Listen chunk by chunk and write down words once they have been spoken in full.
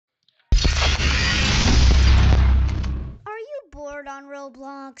bored on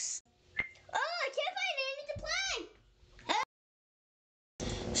Roblox. Oh, I can't find anything to play.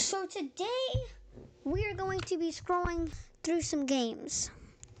 So today we are going to be scrolling through some games,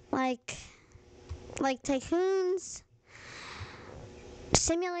 like tycoons,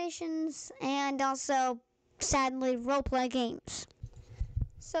 simulations, and also, sadly, roleplay games.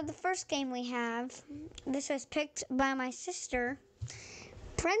 So the first game we have, this was picked by my sister,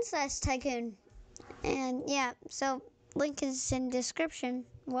 Princess Tycoon. And yeah, so link is in description.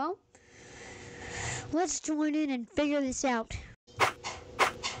 Well, let's join in and figure this out.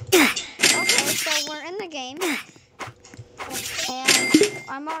 Okay, so we're in the game. And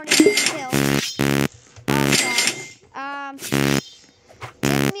I'm already being killed. Oh gosh.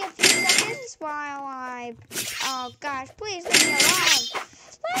 Give me a few seconds while I... Oh gosh, please leave me alone.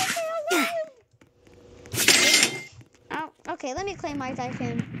 Leave me alone. Oh, okay, let me claim my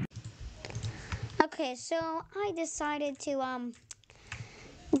tycoon. Okay, so I decided to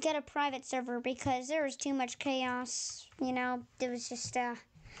get a private server because there was too much chaos. You know, there was just a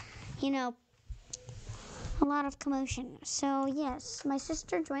lot of commotion. So yes, my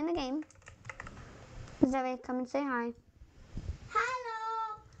sister joined the game. Zoe, come and say hi.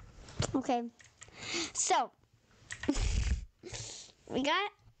 Hello. Okay, so we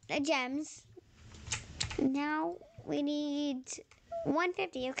got the gems. Now we need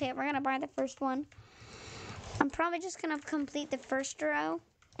 150. Okay, we're gonna buy the first one. I'm probably just gonna complete the first row,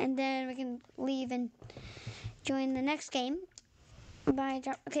 and then we can leave and join the next game.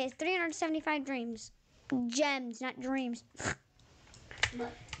 Okay, 375 dreams. Gems, not dreams.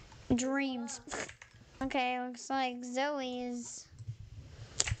 What? Dreams. Okay, looks like Zoe is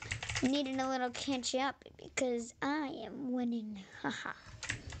needing a little catch up because I am winning. Haha.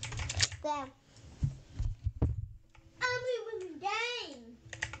 There. I'm leaving the game.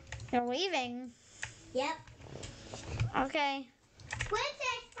 You're leaving? Yep. Okay.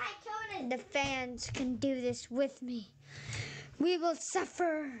 Princess Tycoon. The fans can do this with me. We will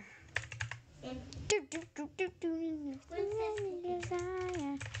suffer.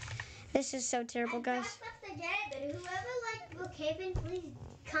 This is so terrible, guys. I just left the game, but whoever liked Brookhaven, please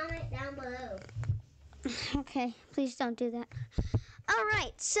comment down below. Okay, please don't do that. All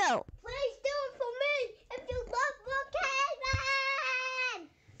right, so. Please do it for me if you love Brookhaven.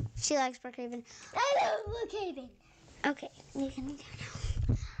 She likes Brookhaven. I love Brookhaven. Okay, you can go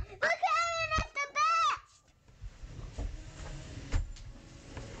now. Brookhaven is the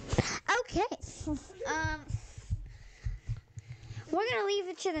best. Okay. We're gonna leave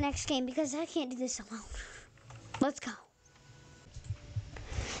it to the next game because I can't do this alone. Let's go.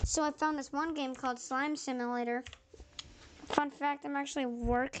 So I found this one game called Slime Simulator. Fun fact, I'm actually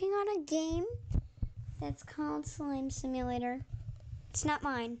working on a game that's called Slime Simulator. It's not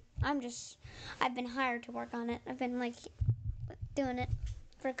mine. I've been hired to work on it. I've been doing it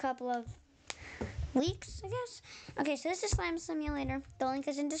for a couple of weeks, I guess. Okay, so this is Slime Simulator. The link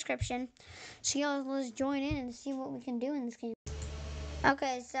is in description. So y'all let's join in and see what we can do in this game.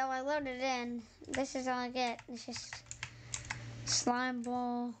 Okay, so I loaded in. This is all I get. It's just slime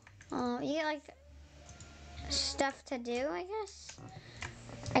ball. You get stuff to do, I guess.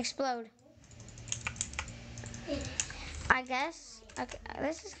 Explode. I guess. Okay,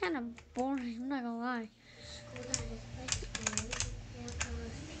 this is kind of boring. I'm not gonna lie.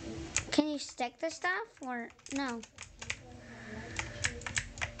 Can you stick the stuff or no?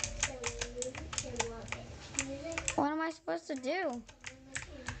 What am I supposed to do?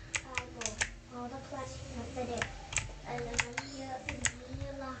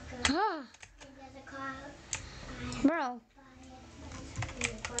 Huh. Bro.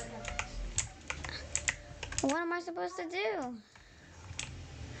 What am I supposed to do?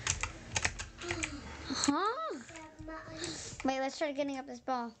 Huh? Wait, let's try getting up this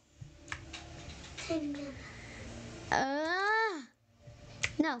ball.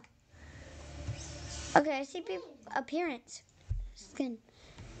 No. Okay, I see people. Appearance. Skin.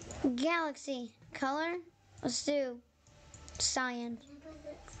 Galaxy. Color. Let's do cyan.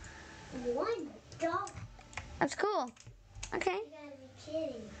 $1. That's cool. Okay. You gotta be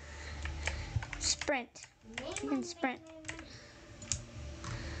kidding. Sprint. You can sprint.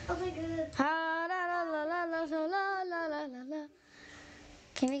 Oh my god. Ha, la, la, la, la, la, la, la, la, la, la.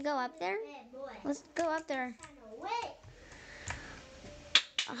 Can we go up there? Let's go up there. Wait.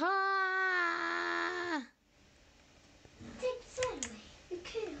 Ha! Take this away. You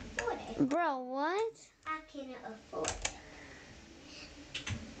can't afford it. Bro, what? I cannot afford it.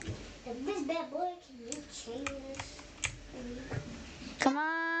 If this bad boy, can you change this? Come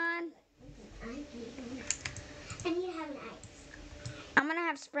on. I need to have an ice. I'm gonna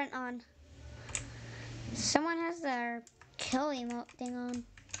have sprint on. Someone has their kill emote thing on.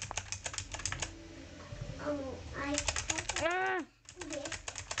 Oh, Ah!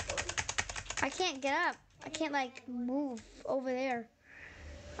 I can't get up. I can't like move over there.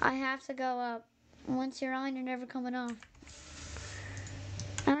 I have to go up. Once you're on, you're never coming off.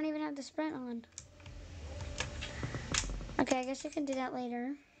 I don't even have the sprint on. Okay, I guess you can do that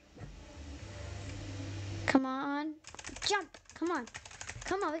later. Come on. Jump. Come on.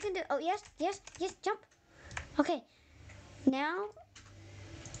 Come on, we can do it. Oh, yes, yes, yes, jump. Okay. Now,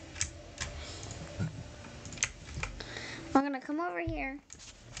 I'm going to come over here.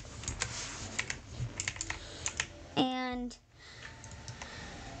 And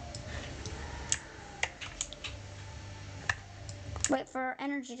wait for our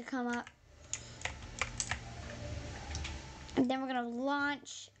energy to come up. And then we're going to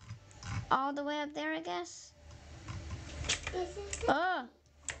launch all the way up there, I guess. Oh.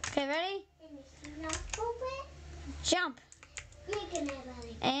 Okay, ready? Jump.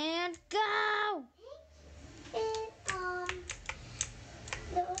 And go.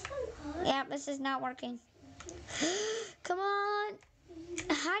 Yeah, this is not working. Come on.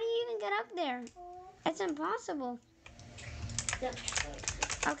 How do you even get up there? It's impossible.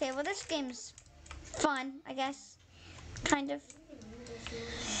 Okay, well, this game's fun, I guess. Kind of.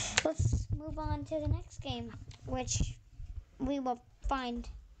 Let's move on to the next game, which we will find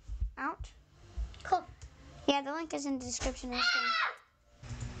out. Cool. Yeah, the link is in the description of this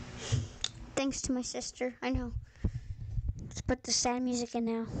game. Thanks to my sister. I know. Let's put the sad music in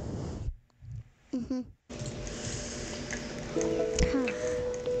now.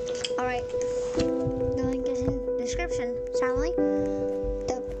 Alright. The link is in the description. Sadly,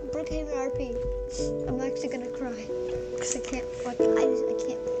 the Brookhaven RP. I'm actually gonna cry because I can't play this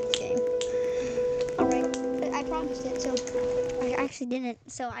game. Alright. I promised it, so I actually didn't.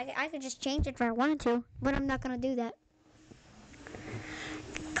 So I could just change it if I wanted to, but I'm not gonna do that.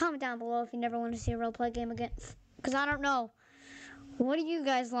 Comment down below if you never want to see a roleplay game again. Because I don't know. What do you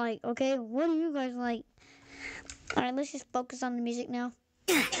guys like, okay? What do you guys like? Alright, let's just focus on the music now.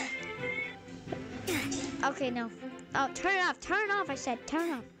 Okay, no. Oh, turn it off, I said. Turn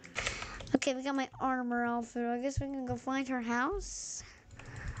it off. Okay, we got my armor outfit. I guess we can go find her house.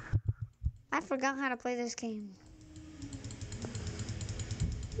 I forgot how to play this game.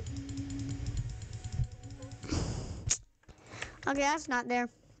 Okay, that's not there.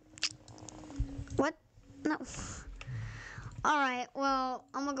 What? No. Alright, well,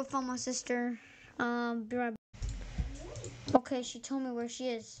 I'm gonna go find my sister. Be right back. Okay, she told me where she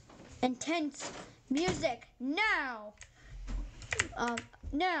is. Intense music now.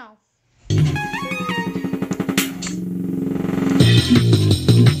 Now.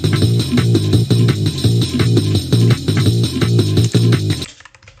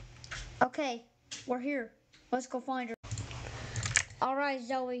 Okay, we're here. Let's go find her. All right,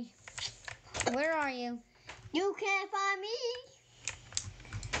 Zoe. Where are you? You can't find me.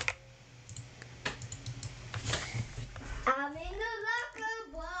 I'm in the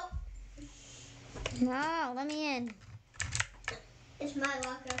locker. Whoa. No, let me in. It's my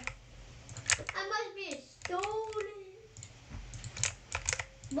locker. I must be stolen.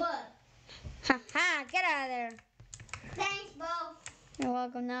 What? Ha ha, get out of there. Thanks, Bo. You're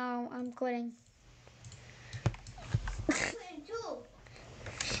welcome. Now I'm quitting. I'm quitting too.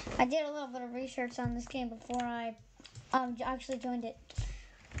 I did a little bit of research on this game before I actually joined it.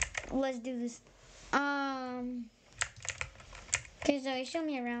 Let's do this. Okay, Zoe, show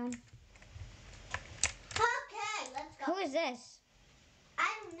me around. Okay, let's go. Who is this? I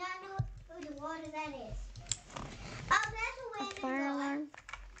do not know who the water that is. Oh, that's a A way to fire go. alarm?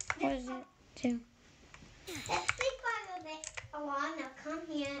 What is it do? That's the fire alarm. Now come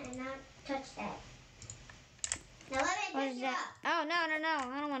here and not touch that. Now let me What pick is you that? up. Oh, no. I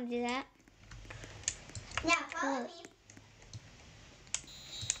don't want to do that. Now follow What? me.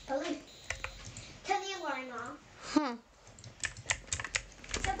 Follow me. Turn the alarm off. Huh.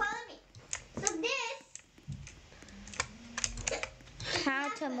 So follow me. So this. How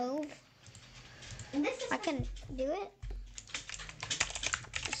to move? And this is I can do it.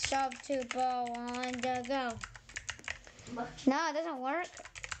 Sub to bow on the go. No, it doesn't work.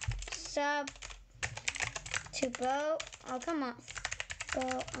 Sub to bow. Oh, come on.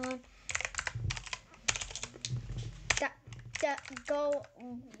 Bow on. Go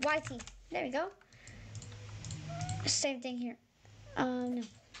YT. There we go. Same thing here. No.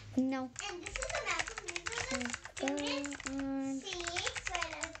 No. And this is the map of units. Go on. See,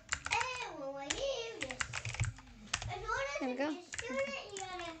 what you this. In There we order go. to be a student, you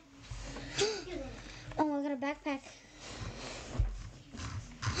gotta do this. Oh, I got a backpack.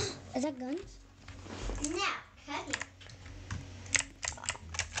 Is that guns? Now, cut here.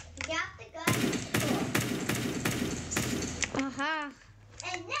 Uh-huh.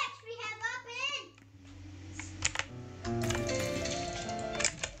 And next we have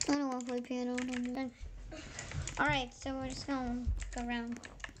I don't want to play piano. Alright, so we're just going to go around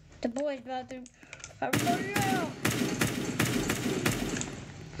the boys' bathroom. Everybody out!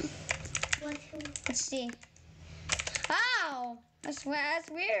 Let's see. Oh! That's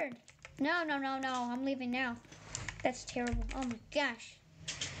weird. No. I'm leaving now. That's terrible. Oh my gosh.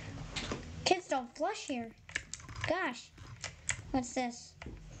 Kids don't flush here. Gosh. What's this?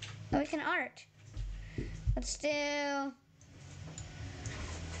 Oh, we can art. Let's do...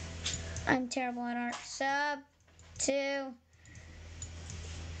 I'm terrible at art. Sub to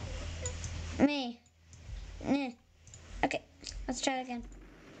me. Okay, let's try it again.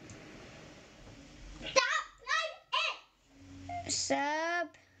 Sub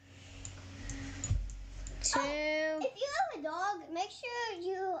to... if you have a dog, make sure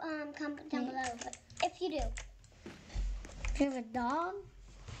you comment down below. If you do. If you have a dog?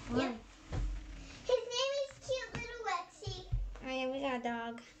 Yeah. His name is Cute Little Lexi. Oh yeah, we got a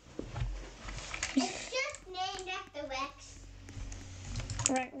dog. It's just named after Rex.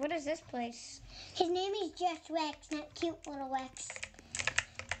 Right, what is this place? His name is just Rex, not Cute Little Rex.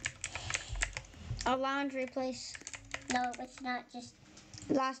 A laundry place. No, it's not just...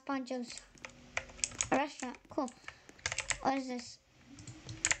 Los Panchos. A restaurant. Cool. What is this?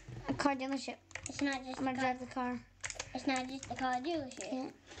 A car dealership. It's not just I'm gonna drive the car. It's not just a car dealership. Yeah.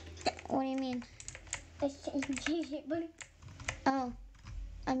 What do you mean? It's t-shirt, buddy. Oh.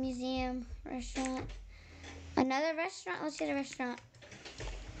 A museum. Restaurant. Another restaurant? Let's see the restaurant.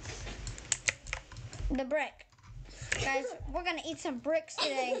 The Brick. Guys, we're gonna eat some bricks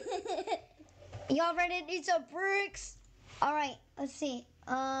today. Y'all ready to eat some bricks? Alright, let's see.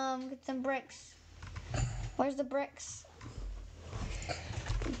 Get some bricks. Where's the bricks?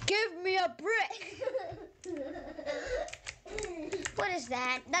 Give me a brick! What is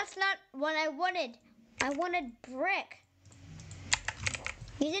that? That's not what I wanted. I wanted brick.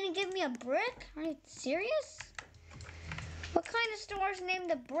 You didn't give me a brick? Are you serious? What kind of stores name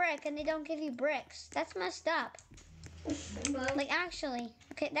the Brick and they don't give you bricks? That's messed up. Like actually.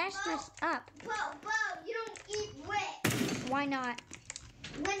 Okay, that's messed up. Bo, you don't eat bricks Why not?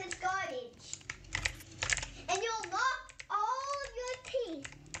 when it's garbage. And you'll knock all of your teeth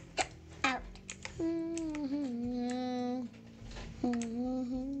out. Okay.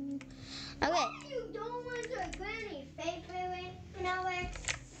 Oh, you don't want your granny's favorite, you know what?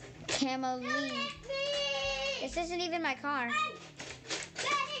 Camoline. This isn't even my car.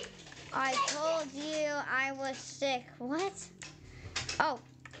 I told you I was sick. What? Oh,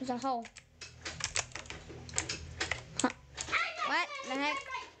 there's a hole. Huh. What the heck?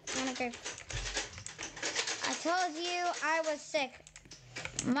 Okay. I told you I was sick.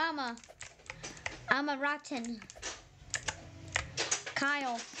 Mama, I'm a rotten.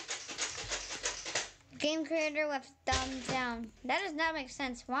 Kyle. Game creator with thumbs down. That does not make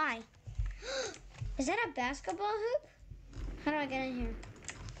sense. Why? Is that a basketball hoop? How do I get in here?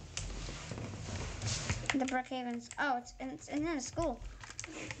 The Brookhavens. Oh, it's in a school.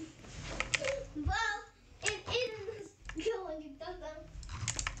 Well, it is going to them.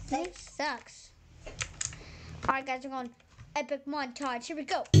 That sucks. Alright guys, we're going epic montage. Here we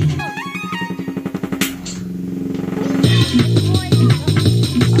go.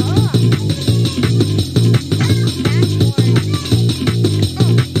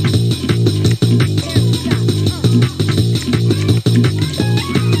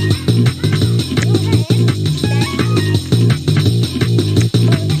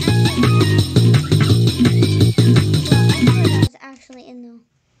 Actually in though.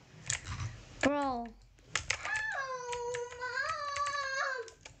 Bro.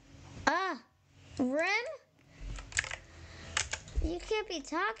 Rim? You can't be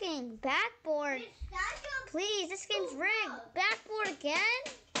talking. Backboard. Please, this game's rigged. Backboard again?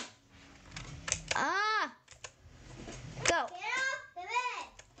 Go. Get off the bed.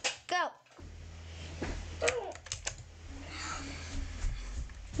 Go.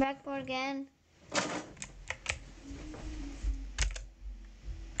 Backboard again.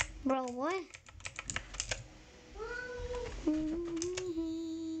 Bro, what?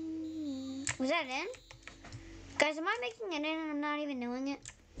 Was that in? Guys, am I making it in and I'm not even knowing it?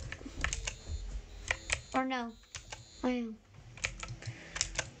 Or no? I am.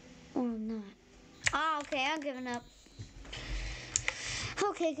 Or I'm not. Oh, okay, I'm giving up.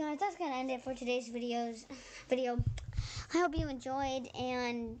 Okay, guys, that's gonna end it for today's video. I hope you enjoyed,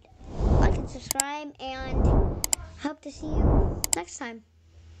 and like and subscribe, and hope to see you next time.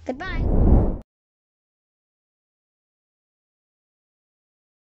 Goodbye.